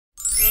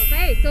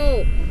Okay,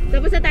 so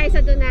tapos na tayo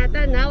sa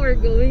Donata. Now we're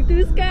going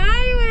to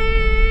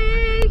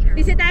Skyway.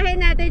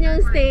 Bisitahin natin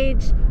yung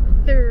stage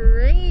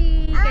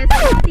 3. Kasi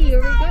here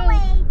we go.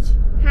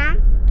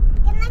 Ha?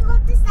 Can I go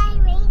to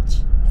Skyway?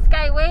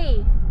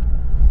 Skyway.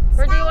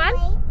 Where do you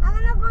want? I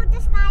wanna go to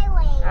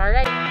Skyway.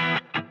 Alright.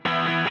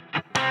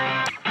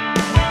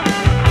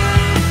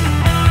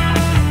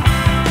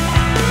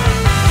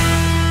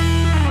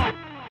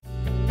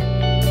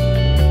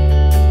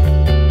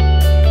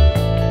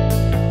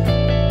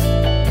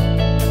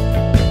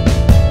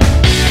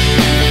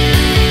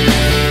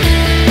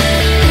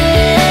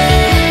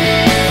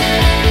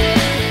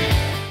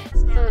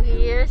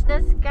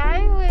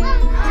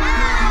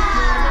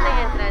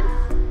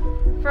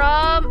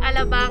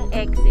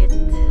 Exit.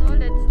 So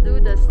let's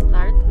do the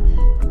start.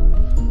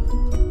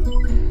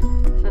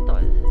 Sa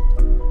tol.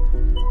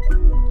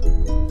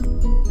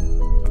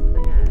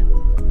 Ayan.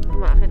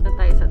 Umakit na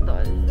tayo sa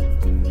tol.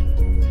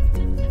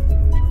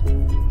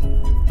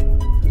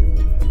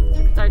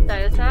 Start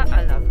tayo sa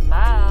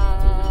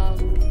Alabang.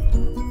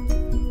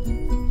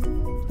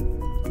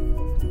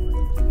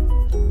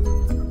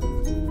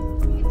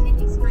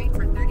 Continue straight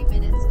for 30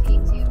 minutes.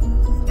 T2.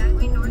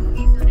 Skyway North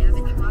Quezon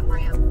Avenue off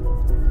ramp.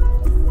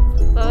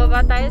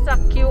 Bababa tayo sa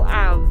Q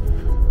Ave.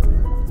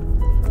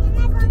 Can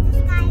I go to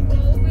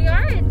Skyway? We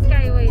are in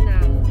Skyway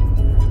now.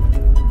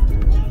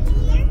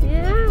 You're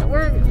here?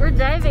 Yeah, we're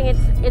driving.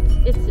 It's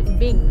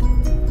big.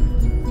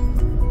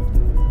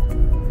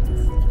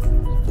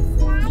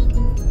 Slide?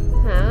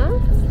 Huh?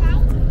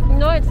 Slide?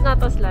 No, it's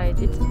not a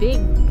slide. It's big.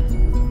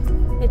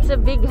 It's a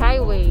big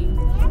highway.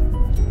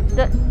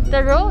 The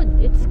road,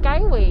 it's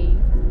Skyway.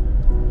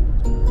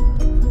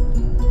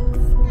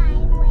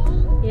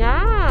 Skyway?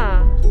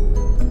 Yeah.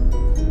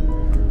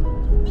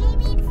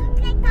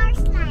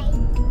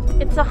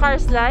 It's a car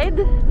slide?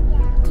 Yeah.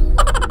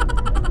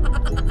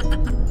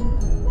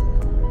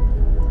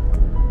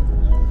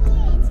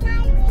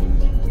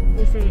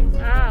 You see,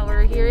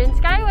 we're here in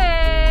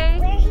Skyway.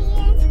 We're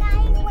here in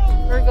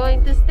Skyway. We're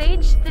going to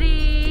stage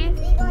 3.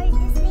 We're going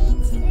to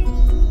stage 3.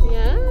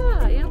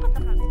 Yeah, yun pa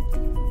taka.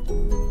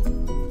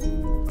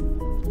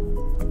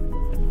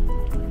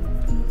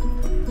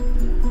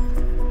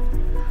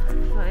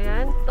 So,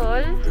 ayan,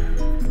 tol.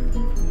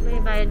 May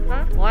bayad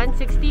pa?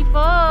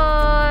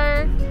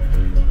 164.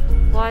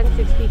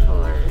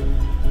 164.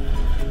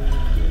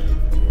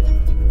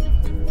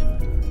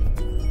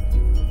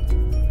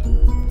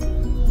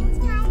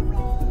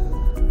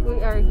 We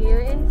are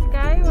here in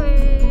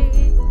Skyway.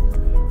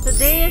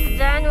 Today is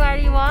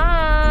January 1.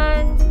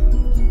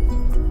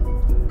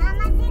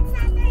 Mama, it's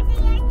Saturday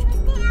or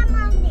Tuesday or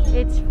Monday?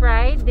 It's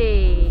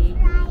Friday.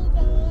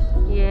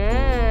 Friday.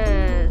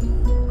 Yes.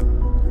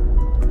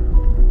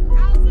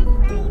 Why is it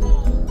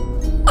Friday?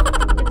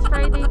 It's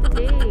Friday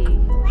today.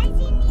 Why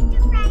do you need to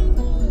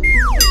Friday?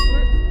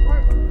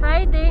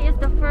 Friday is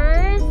the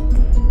first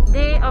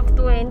day of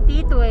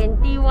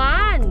 2021.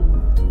 Why?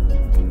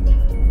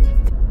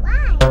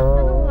 I don't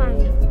know why.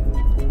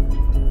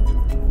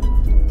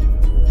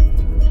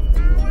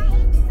 Mama,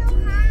 it's so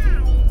high.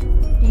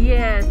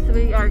 Yes,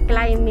 we are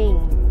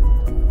climbing.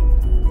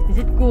 Is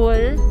it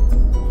cool?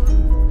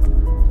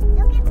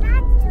 Look at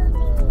that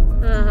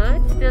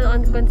building. It's still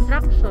on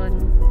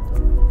construction.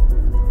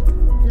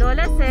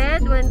 Lola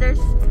said when the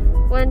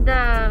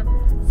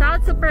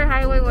South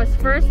Superhighway was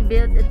first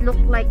built, it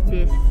looked like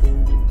this.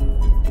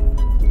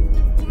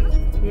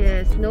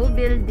 Yes, no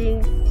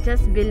buildings,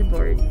 just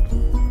billboards.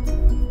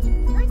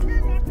 Where's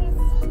Lola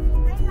Prissy?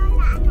 Where's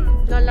Lola Anna?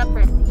 Lola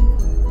Pressy.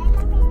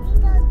 Lola Prissy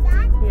told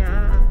that?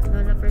 Yeah,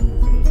 Lola Pressy.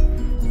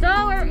 So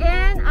we're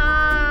in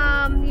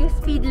yung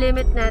speed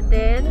limit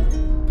natin.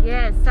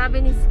 Yes,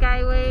 sabi ni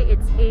Skyway,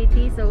 it's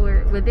 80, so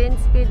we're within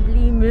speed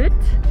limit.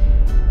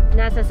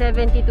 Nasa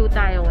 72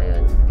 tayo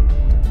ngayon.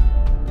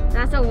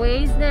 Nasa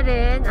Waze na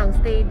rin ang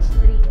stage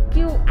 3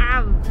 Q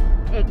Ave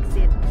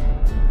exit.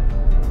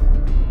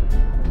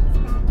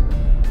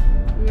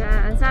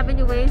 Yeah, ang sabi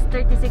ni Waze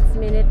 36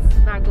 minutes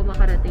bago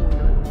makarating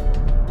doon.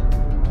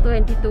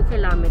 22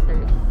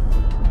 kilometers.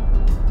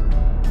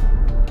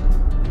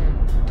 Yeah,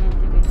 ayan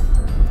si Waze.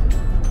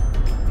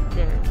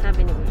 There,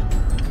 sabi ni Waze.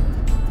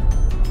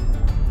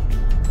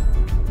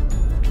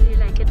 Do you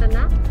like it,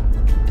 anak?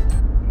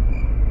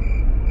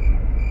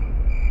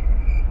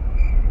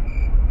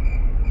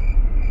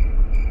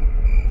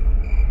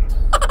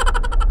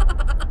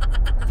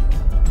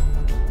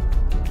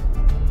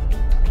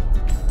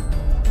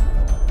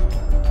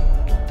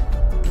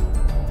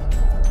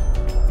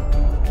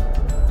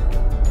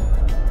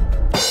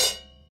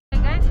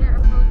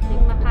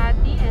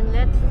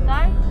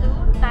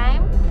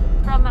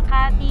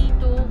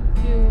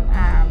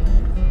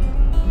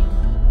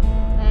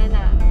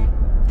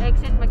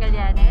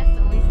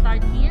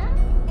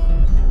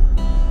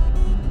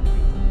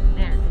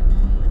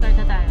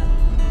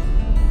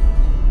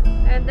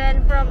 And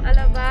then from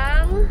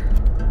Alabang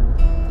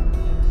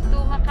to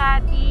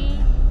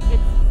Makati,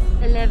 it's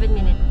 11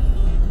 minutes.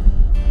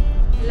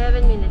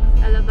 11 minutes.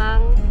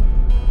 Alabang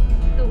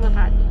to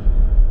Makati.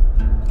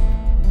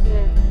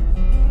 Yes.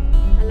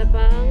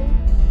 Alabang,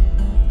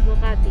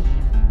 Makati.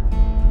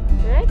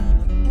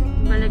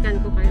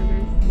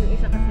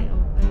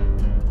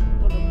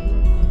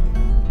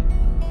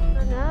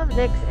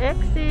 Next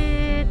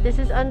exit. This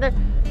is under...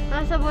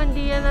 Nasa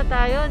Buendia na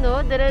tayo,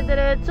 no?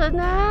 Dire-diretso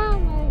na.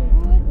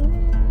 My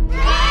goodness.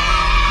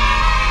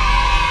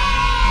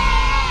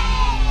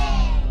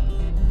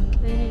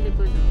 Ayun yung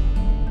likod, no?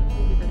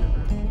 Hindi kita na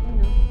ba?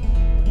 Ano?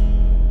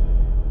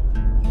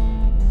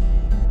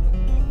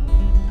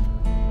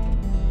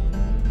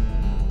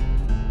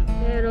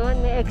 Meron,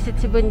 may exit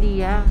si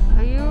Buendia.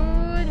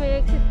 Ayun,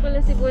 may exit pala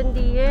si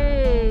Buendia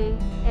eh.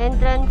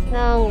 Entrance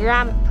ng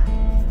ramp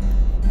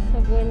sa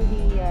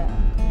Buendia.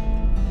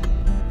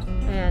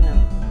 Ayan o.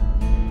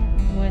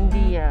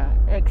 Buendia.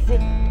 Exit.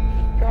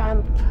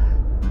 Ramp.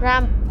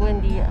 Ramp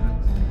Buendia.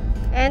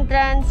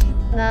 Entrance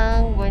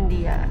ng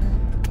Buendia.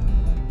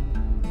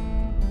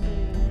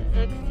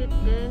 Exit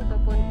din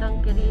papuntang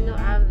Quirino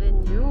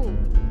Avenue.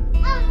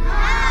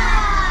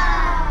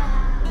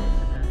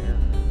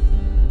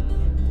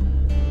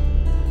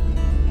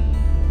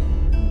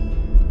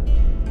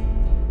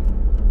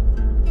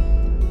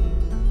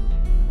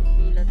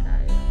 Pila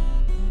tayo.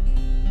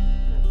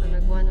 Ito,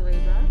 nag-one way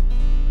ba?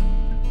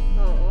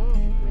 Oo,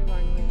 may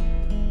one way.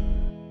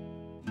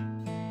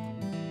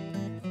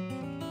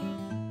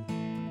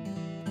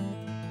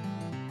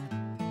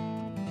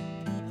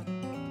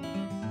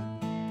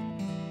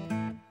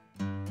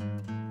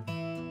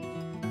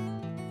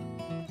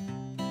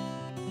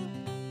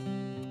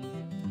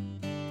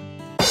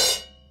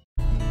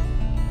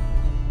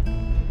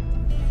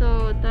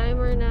 So,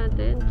 timer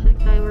natin. Check,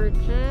 timer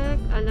check.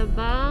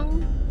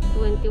 Alabang,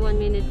 21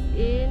 minutes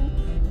in.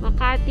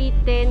 Makati,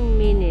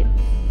 10 minutes.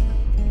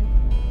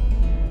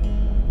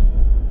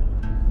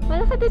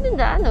 Malaki din yung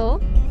daan, oh.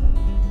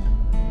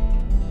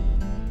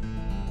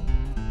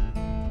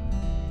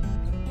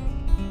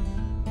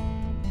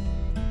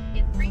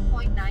 In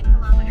 3.9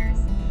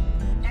 kilometers.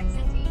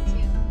 Exit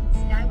T2.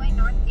 Skyway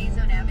North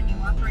Quezon Avenue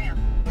off-ramp.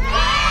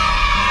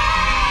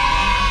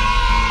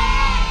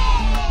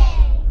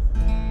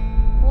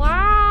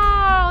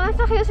 Wow!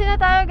 Nasa QC na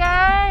tayo,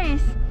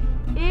 guys!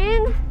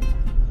 In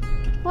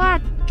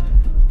what?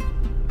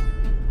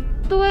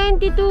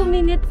 22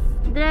 minutes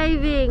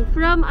driving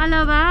from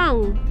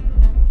Alabang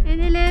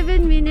and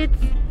 11 minutes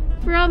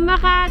from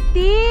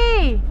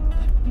Makati.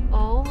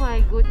 Oh my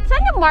god.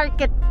 Saan yung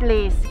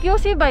marketplace?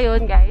 QC ba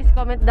yun, guys?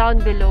 Comment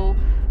down below.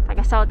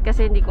 Taga South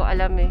kasi hindi ko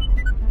alam eh.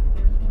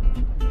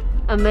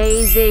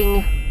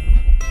 Amazing.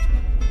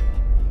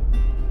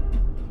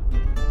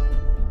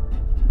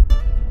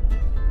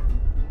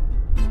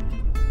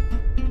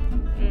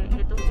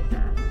 Itong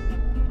isa.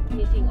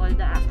 Missing all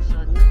the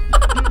action, no?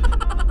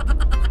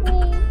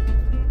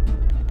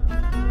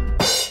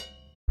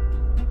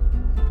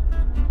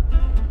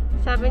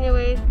 Sabi ni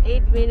Waze,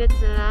 8 minutes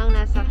na lang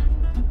nasa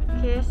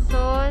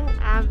Quezon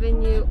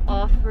Avenue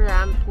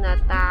off-ramp na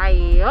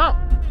tayo.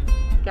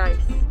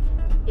 Guys,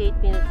 8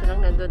 minutes na lang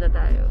nandun na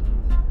tayo.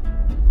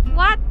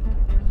 What?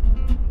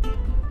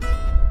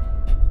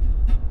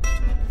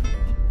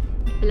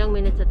 Ilang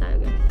minutes na tayo,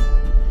 guys?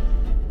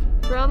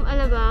 From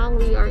Alabang,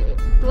 we are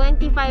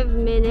 25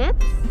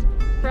 minutes.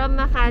 From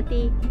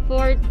Makati,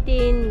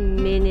 14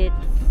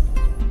 minutes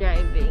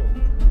driving.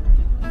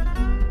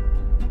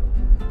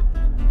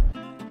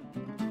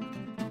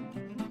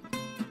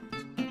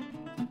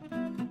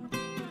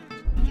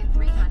 In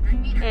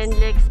 300 meters.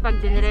 NLEX pag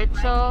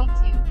diniretso.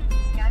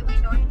 Skyway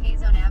North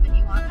Quezon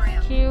Avenue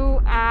off-ramp.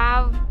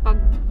 QAV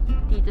pag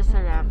dito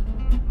sa ramp.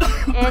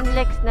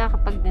 NLEX na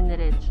kapag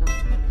diniretso.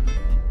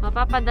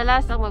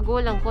 Mapapadalas ang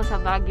magulang ko sa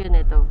Baguio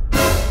nito.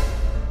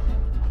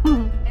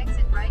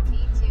 Exit right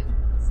T2.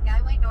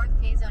 Skyway North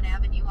Quezon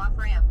Avenue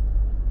off-ramp.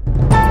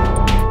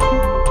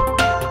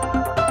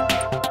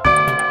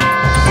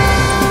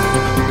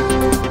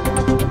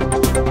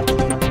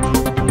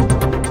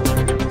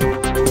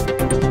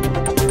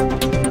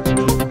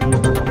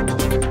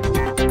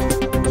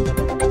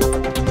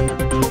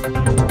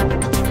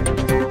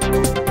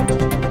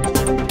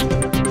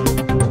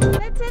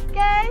 That's it,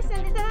 guys!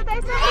 Nandito na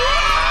tayo sa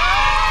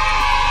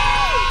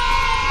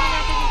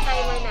natin yung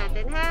timer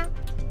natin, ha?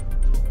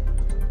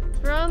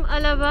 From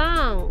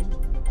Alabang.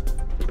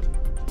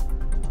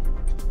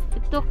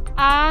 It took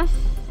us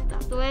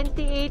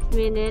 28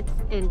 minutes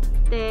and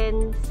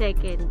 10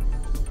 seconds.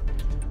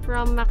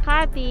 From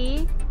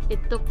Makati, it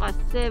took us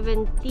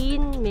 17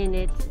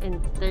 minutes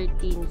and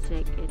 13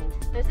 seconds.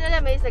 Kasi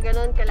alam may sa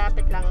ganun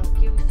kalapit lang ang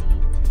QC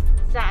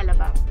sa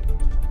Alabang.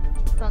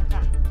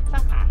 Sangka.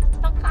 Sangka.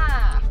 Sangka.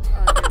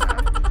 O, diba?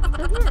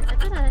 So, here.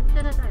 Ito na. Nandito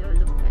na tayo.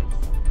 Look, guys.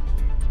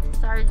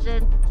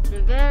 Sergeant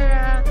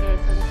Rivera,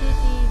 Quezon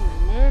City,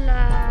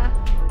 Manila.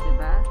 O,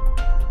 diba?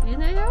 Yun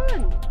na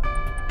yun.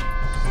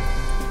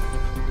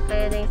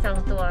 Kaya na yung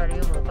sanctuary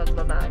mo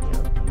pagbaba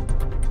nyo.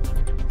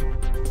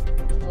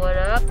 What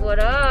up?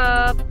 What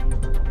up?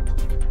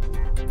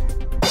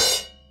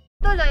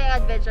 Tuloy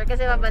ang adventure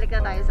kasi mabalik na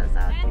tayo sa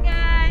South. And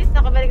guys,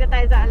 nakabalik na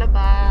tayo sa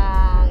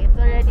Alabang. It's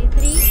already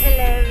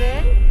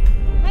 3:11.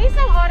 May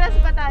isang oras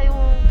pa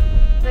tayong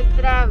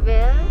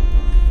nag-travel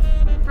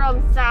from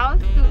South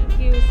to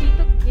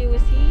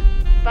QC,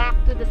 back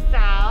to the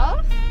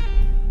South.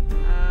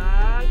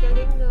 Ah,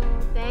 galing no.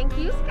 Thank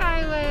you,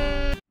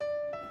 Skyway.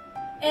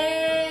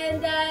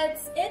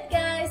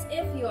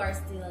 are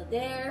still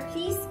there,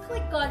 please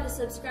click on the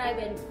subscribe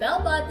and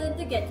bell button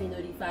to get you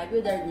notified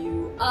with our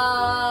new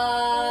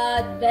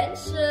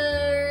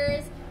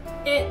adventures.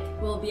 It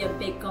will be a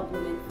big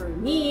compliment for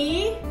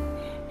me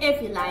if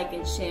you like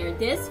and share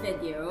this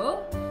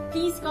video.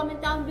 Please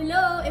comment down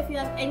below if you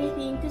have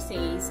anything to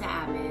say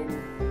sa amin.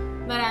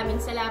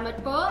 Maraming salamat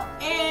po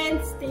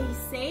and stay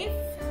safe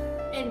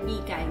and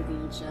be kind to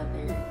each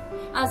other.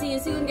 I'll see you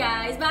soon,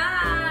 guys.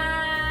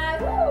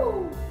 Bye!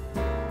 Woo!